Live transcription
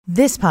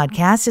This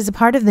podcast is a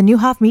part of the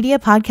Newhoff Media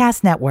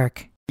Podcast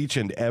Network. Each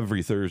and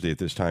every Thursday at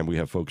this time, we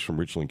have folks from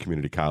Richland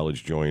Community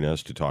College join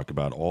us to talk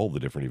about all the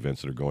different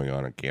events that are going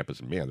on campus.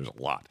 And man, there's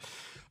a lot.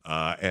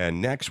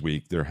 And next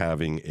week, they're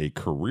having a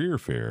career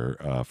fair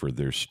for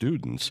their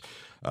students,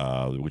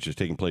 which is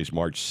taking place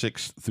March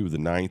 6th through the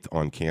 9th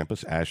on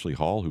campus. Ashley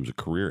Hall, who's a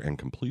career and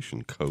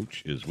completion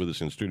coach, is with us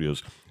in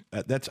studios.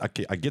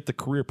 I get the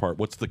career part.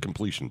 What's the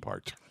completion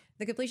part?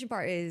 The completion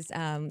part is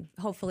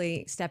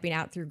hopefully stepping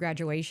out through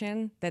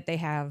graduation that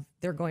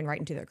they're going right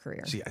into their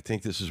career. See, I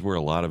think this is where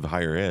a lot of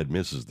higher ed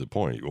misses the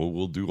point.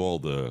 We'll do all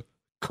the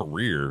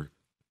career,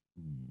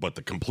 but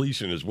the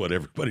completion is what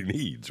everybody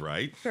needs,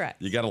 right?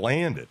 Correct. You got to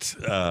land it,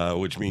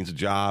 which means a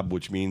job,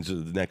 which means the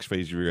next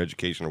phase of your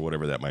education or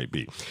whatever that might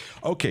be.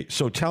 Okay,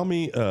 so tell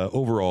me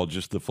overall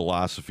just the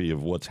philosophy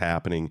of what's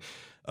happening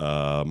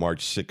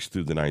March 6th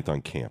through the 9th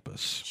on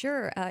campus.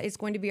 Sure. It's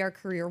going to be our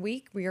career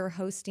week. We are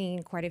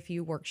hosting quite a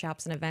few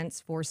workshops and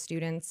events for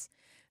students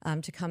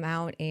to come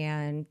out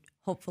and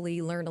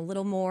hopefully learn a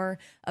little more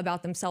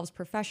about themselves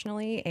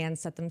professionally and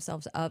set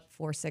themselves up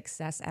for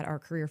success at our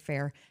career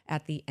fair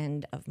at the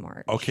end of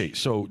March. Okay,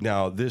 so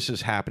now this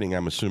is happening,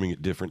 I'm assuming,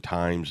 at different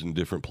times and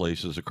different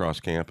places across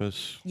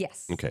campus?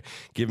 Yes. Okay.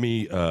 Give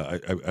me,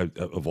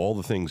 of all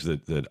the things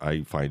that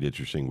I find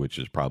interesting, which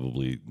is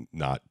probably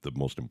not the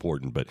most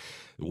important, but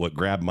what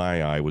grabbed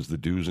my eye was the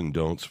Do's and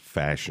Don'ts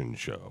fashion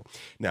show.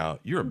 Now,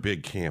 you're a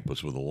big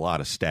campus with a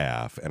lot of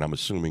staff, and I'm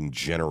assuming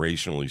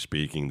generationally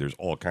speaking, there's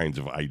all kinds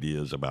of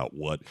ideas about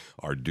what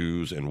are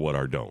do's and what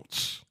are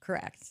don'ts.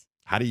 Correct.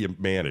 How do you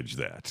manage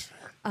that?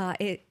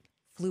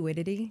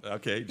 Fluidity.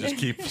 Okay,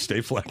 just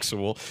stay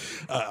flexible.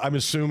 I'm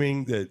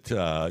assuming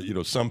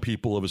that some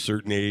people of a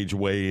certain age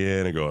weigh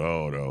in and go,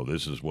 "Oh no,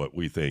 this is what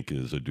we think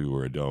is a do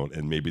or a don't,"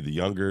 and maybe the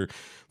younger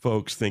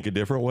folks think a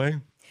different way.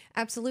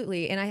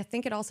 Absolutely, and I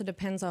think it also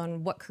depends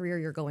on what career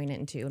you're going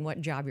into and what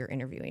job you're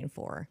interviewing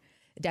for.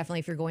 Definitely,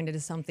 if you're going into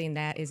something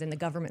that is in the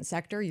government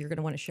sector, you're going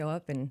to want to show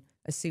up in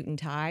a suit and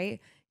tie,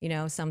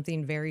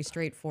 something very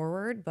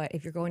straightforward. But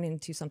if you're going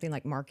into something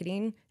like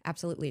marketing,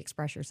 absolutely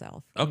express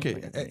yourself.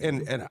 Okay,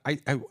 and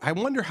I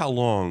wonder how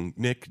long,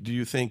 Nick, do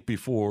you think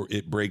before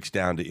it breaks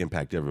down to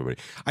impact everybody?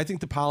 I think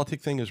the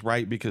politic thing is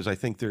right because I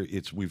think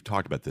we've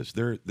talked about this.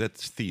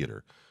 That's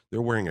theater.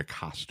 They're wearing a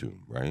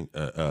costume, right,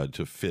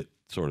 to fit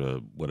sort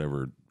of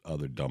whatever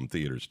other dumb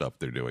theater stuff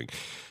they're doing.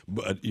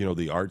 But,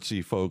 the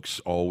artsy folks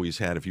always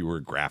had, if you were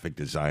a graphic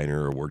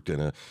designer or worked in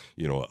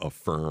a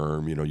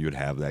firm, you'd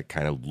have that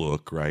kind of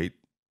look, right?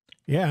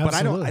 Yeah,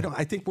 absolutely. But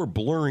I think we're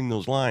blurring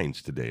those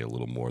lines today a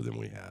little more than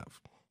we have.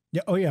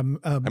 Yeah. Oh, yeah.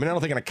 I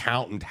don't think an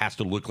accountant has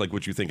to look like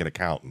what you think an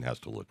accountant has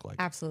to look like.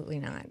 Absolutely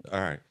not.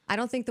 All right. I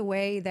don't think the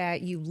way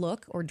that you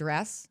look or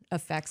dress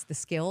affects the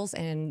skills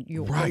and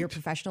your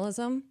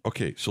professionalism.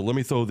 Okay, so let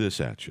me throw this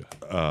at you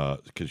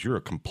because you're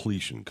a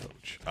completion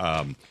coach.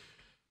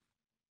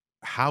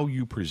 How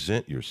you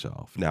present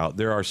yourself. Now,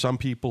 there are some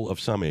people of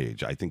some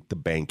age. I think the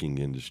banking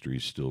industry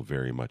is still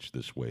very much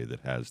this way,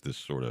 that has this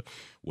sort of,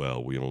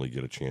 well, we only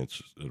get a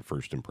chance at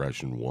first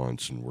impression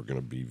once, and we're going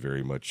to be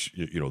very much,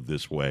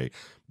 this way.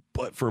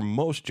 But for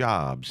most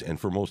jobs and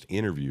for most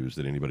interviews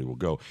that anybody will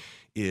go,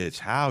 it's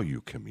how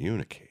you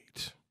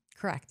communicate.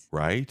 Correct.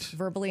 Right?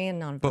 Verbally and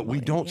non-verbally. But we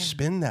don't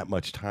spend that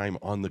much time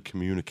on the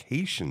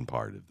communication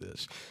part of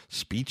this.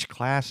 Speech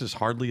class is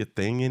hardly a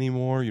thing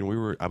anymore.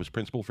 I was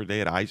principal for a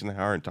day at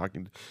Eisenhower and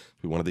talking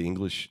to one of the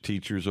English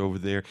teachers over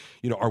there.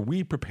 Are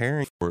we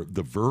preparing for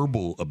the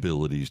verbal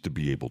abilities to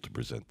be able to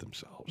present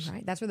themselves?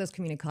 Right. That's where those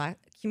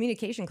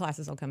communication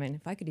classes will come in,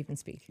 if I could even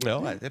speak.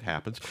 Well, it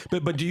happens.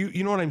 But do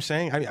you know what I'm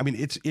saying? I mean,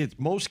 it's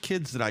most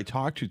kids that I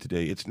talk to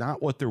today, it's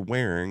not what they're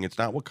wearing. It's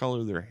not what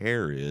color their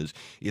hair is.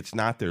 It's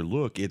not their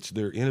look. It's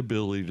their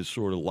inability to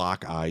sort of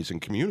lock eyes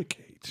and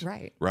communicate.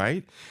 Right.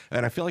 Right?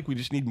 And I feel like we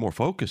just need more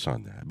focus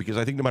on that because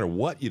I think no matter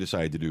what you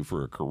decide to do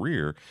for a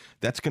career,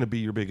 that's going to be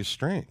your biggest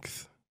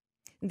strength.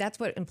 That's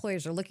what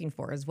employers are looking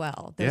for as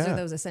well. Those are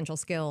those essential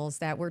skills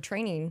that we're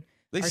training.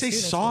 They say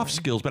soft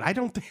skills, but I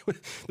don't think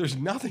there's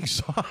nothing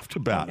soft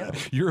about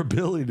it. Your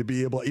ability to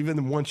be able,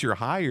 even once you're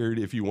hired,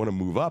 if you want to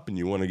move up and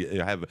you want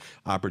to have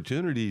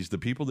opportunities, the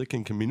people that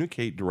can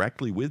communicate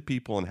directly with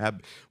people and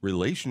have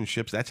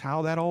relationships, that's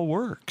how that all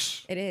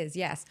works. It is,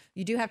 yes.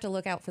 You do have to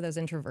look out for those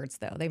introverts,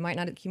 though. They might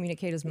not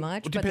communicate as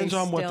much, It but they depends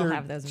on what still their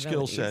have those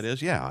skill set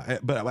is. Yeah,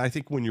 but I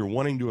think when you're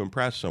wanting to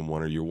impress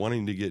someone or you're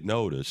wanting to get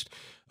noticed,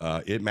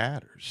 it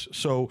matters.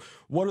 So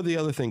what are the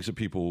other things that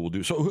people will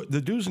do? So the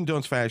Do's and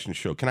Don'ts fashion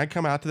show, can I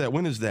come out to that?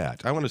 When is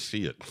that? I want to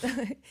see it.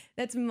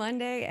 That's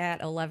Monday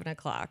at 11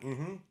 o'clock.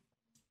 Mm-hmm.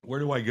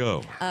 Where do I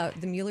go?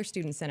 The Mueller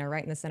Student Center,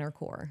 right in the center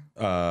core.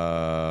 All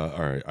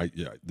right.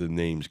 The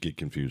names get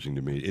confusing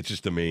to me. It's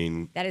just the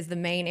main. That is the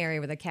main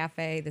area with the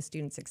cafe, the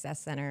Student Success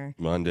Center,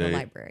 Monday the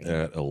library.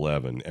 At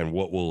 11. And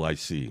what will I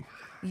see?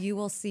 You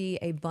will see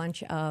a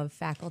bunch of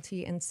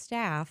faculty and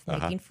staff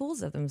making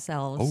fools of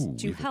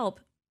themselves to help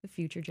the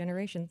future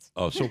generations.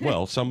 Oh,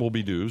 so some will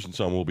be do's and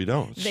some will be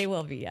don'ts. They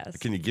will be, yes.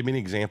 Can you give me an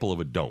example of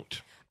a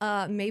don't?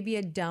 Maybe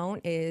a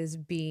don't is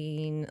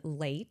being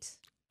late.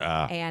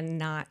 and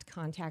not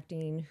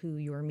contacting who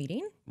you're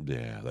meeting.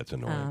 Yeah, that's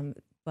annoying.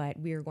 But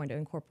we are going to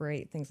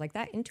incorporate things like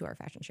that into our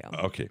fashion show.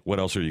 Okay. What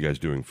else are you guys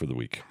doing for the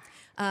week?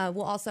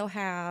 We'll also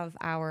have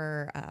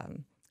our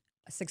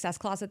Success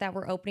Closet that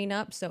we're opening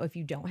up. So if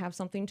you don't have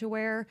something to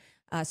wear,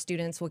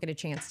 students will get a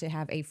chance to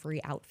have a free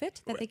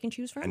outfit that they can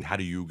choose from. And how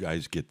do you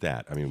guys get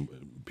that? I mean,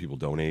 people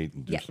donate?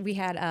 And Yeah, we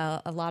had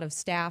a lot of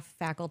staff,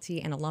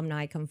 faculty, and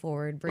alumni come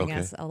forward, bring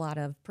us a lot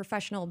of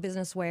professional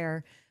business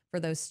wear for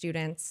those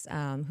students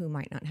who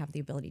might not have the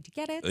ability to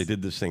get it. They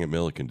did this thing at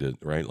Milliken,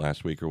 right,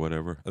 last week or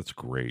whatever. That's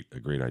great. A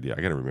great idea.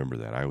 I got to remember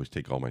that. I always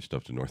take all my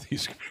stuff to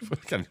Northeast. I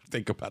got to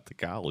think about the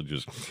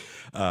colleges.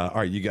 All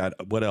right, you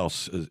got, what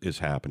else is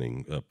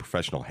happening?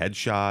 Professional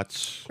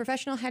headshots.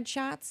 Professional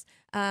headshots.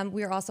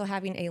 We are also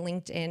having a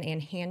LinkedIn and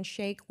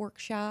Handshake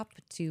workshop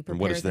to prepare. And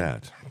what is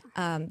that?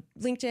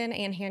 LinkedIn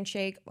and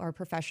Handshake are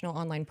professional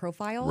online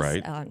profiles.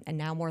 Right. And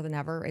now more than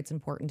ever, it's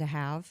important to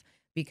have,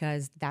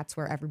 because that's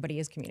where everybody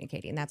is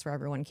communicating. That's where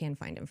everyone can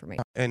find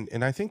information.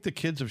 And I think the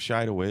kids have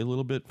shied away a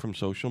little bit from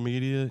social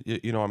media.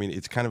 You know, I mean,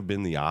 it's kind of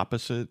been the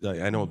opposite.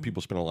 I know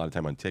people spend a lot of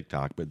time on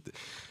TikTok, but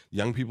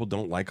young people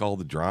don't like all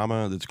the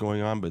drama that's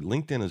going on. But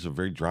LinkedIn is a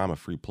very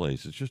drama-free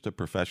place. It's just a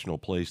professional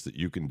place that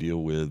you can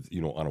deal with,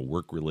 you know, on a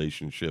work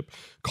relationship,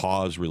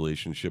 cause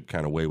relationship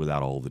kind of way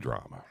without all the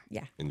drama.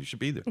 Yeah. And you should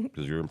be there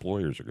because your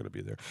employers are going to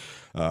be there.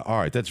 All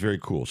right, that's very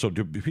cool. So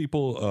do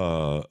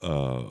people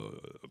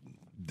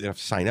they have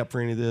to sign up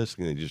for any of this?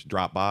 Can they just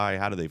drop by?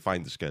 How do they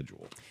find the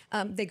schedule?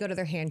 They go to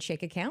their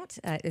Handshake account.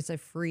 It's a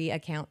free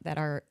account that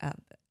our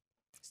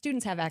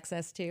students have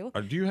access to.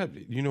 Do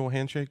you know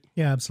Handshake?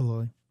 Yeah,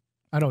 absolutely.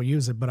 I don't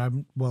use it, but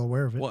I'm well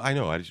aware of it. Well, I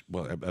know. I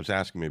was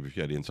asking maybe if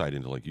you had insight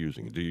into like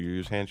using it. Do you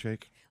use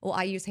Handshake? Well,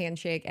 I use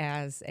Handshake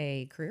as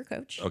a career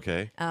coach.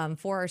 Okay.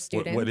 For our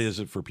students. What is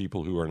it for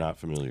people who are not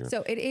familiar?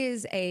 So it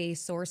is a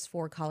source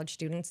for college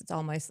students. It's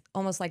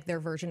almost like their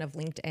version of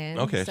LinkedIn.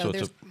 Okay, So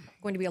there's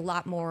going to be a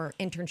lot more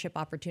internship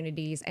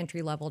opportunities,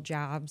 entry-level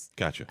jobs.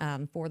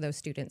 Gotcha. For those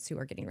students who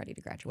are getting ready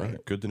to graduate.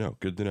 Right. Good to know.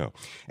 Good to know.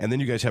 And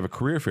then you guys have a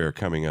career fair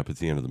coming up at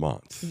the end of the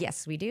month.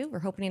 Yes, we do. We're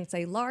hoping it's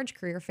a large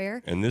career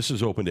fair. And this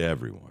is open to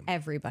everyone.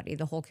 Everybody,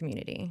 the whole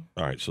community.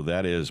 All right. So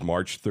that is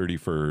March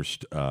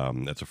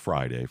 31st. That's a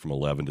Friday from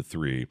 11 to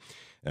 3.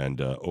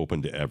 And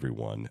open to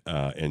everyone.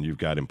 And you've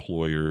got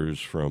employers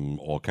from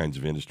all kinds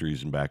of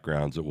industries and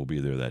backgrounds that will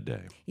be there that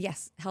day.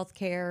 Yes,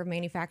 healthcare,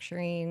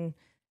 manufacturing,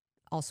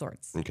 all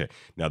sorts. Okay.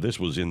 Now, this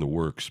was in the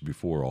works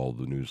before all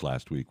the news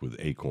last week with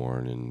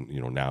Acorn, and, you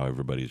know, now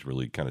everybody's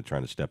really kind of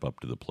trying to step up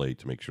to the plate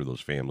to make sure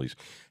those families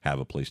have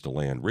a place to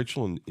land.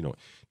 Richland, you know,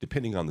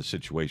 depending on the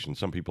situation,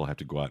 some people have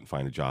to go out and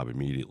find a job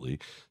immediately.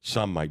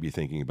 Some might be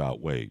thinking about,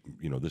 wait,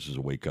 you know, this is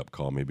a wake-up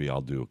call. Maybe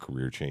I'll do a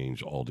career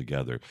change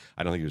altogether.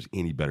 I don't think there's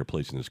any better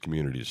place in this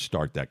community to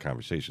start that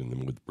conversation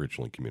than with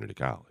Richland Community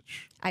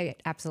College. I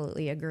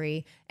absolutely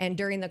agree. And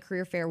during the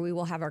career fair, we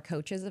will have our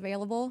coaches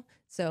available.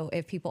 So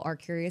if people are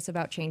curious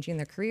about changing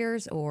their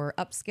careers or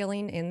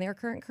upskilling in their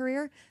current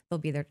career, they'll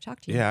be there to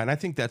talk to you. Yeah, and I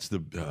think that's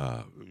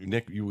the,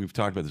 Nick, we've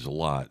talked about this a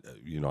lot.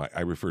 You know,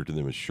 I refer to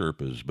them as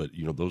Sherpas, but,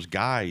 you know, those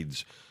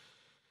guides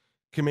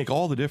can make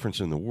all the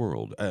difference in the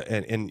world,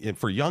 and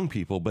for young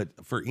people, but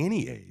for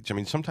any age. I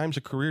mean, sometimes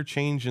a career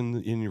change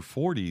in your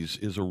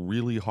 40s is a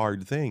really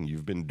hard thing.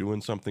 You've been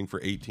doing something for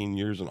 18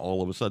 years, and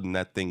all of a sudden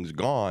that thing's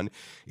gone.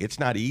 It's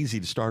not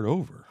easy to start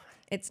over.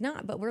 It's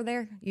not, but we're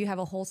there. You have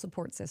a whole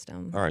support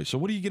system. All right, so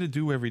what do you get to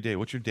do every day?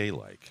 What's your day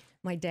like?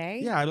 My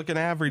day? Yeah, I look an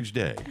average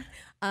day.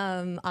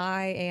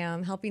 I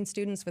am helping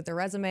students with their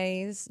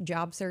resumes,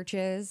 job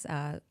searches,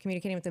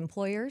 communicating with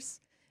employers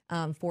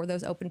for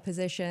those open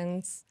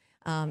positions.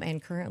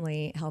 And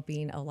currently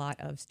helping a lot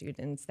of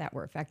students that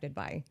were affected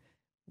by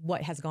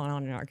what has gone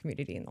on in our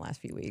community in the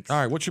last few weeks. All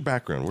right, what's your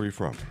background? Where are you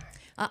from?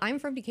 I'm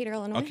from Decatur,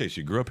 Illinois. Okay, so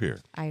you grew up here.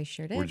 I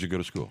sure did. Where'd you go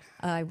to school?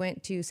 I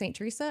went to St.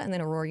 Teresa and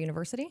then Aurora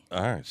University.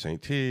 All right,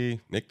 St. T.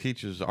 Nick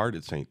teaches art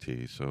at St.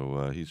 T,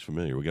 so he's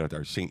familiar. We got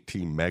our St.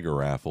 T mega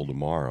raffle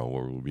tomorrow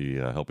where we'll be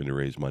helping to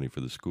raise money for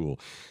the school.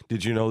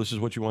 Did you know this is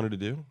what you wanted to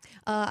do?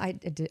 I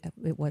did,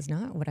 it was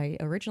not what I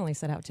originally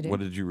set out to do. What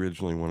did you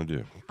originally want to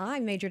do? I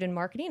majored in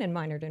marketing and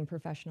minored in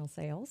professional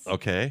sales.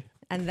 Okay.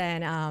 And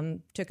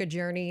then took a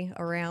journey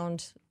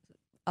around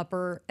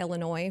Upper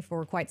Illinois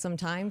for quite some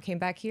time, came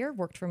back here,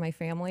 worked for my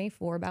family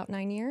for about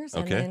 9 years,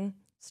 and then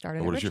started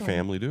and what does your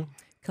family do?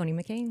 Coney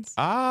McCain's.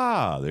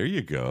 Ah, there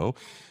you go.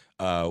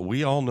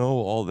 We all know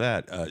all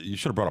that. You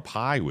should have brought a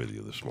pie with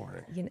you this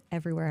morning.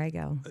 Everywhere I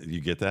go.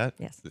 You get that?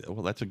 Yes.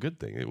 Well, that's a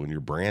good thing when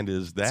your brand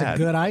is that. It's a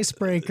good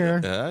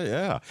icebreaker.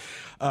 Yeah.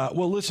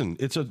 Well, listen,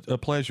 it's a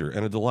pleasure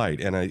and a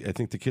delight, and I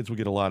think the kids will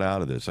get a lot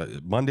out of this.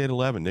 Monday at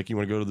 11, Nick, you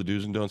want to go to the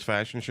Do's and Don'ts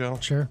fashion show?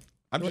 Sure.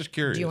 I'm just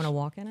curious. Do you want to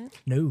walk in it?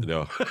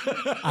 No.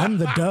 I'm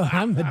the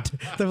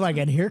don't. They're like,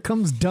 and here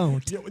comes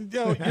don't.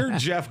 You're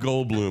Jeff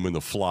Goldblum in The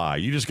Fly.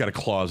 You just got a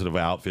closet of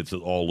outfits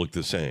that all look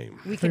the same.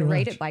 We can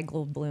rate it by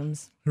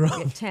Goldblums.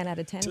 Get 10 out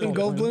of 10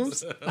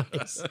 Goldblums.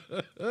 Nice.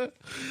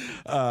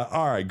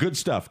 All right, good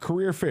stuff.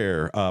 Career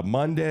fair,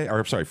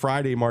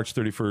 Friday, March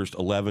 31st,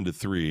 11 to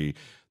 3.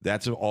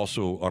 That's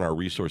also on our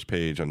resource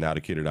page on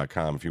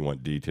nowdecatur.com if you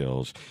want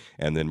details.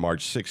 And then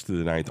March 6th to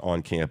the 9th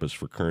on campus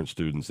for current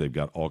students. They've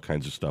got all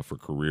kinds of stuff for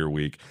Career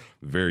Week.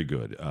 Very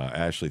good.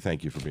 Ashley,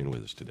 thank you for being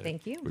with us today.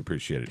 Thank you. We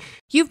appreciate it.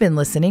 You've been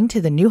listening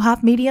to the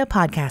Newhoff Media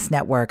Podcast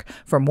Network.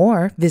 For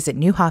more, visit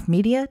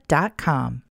newhoffmedia.com.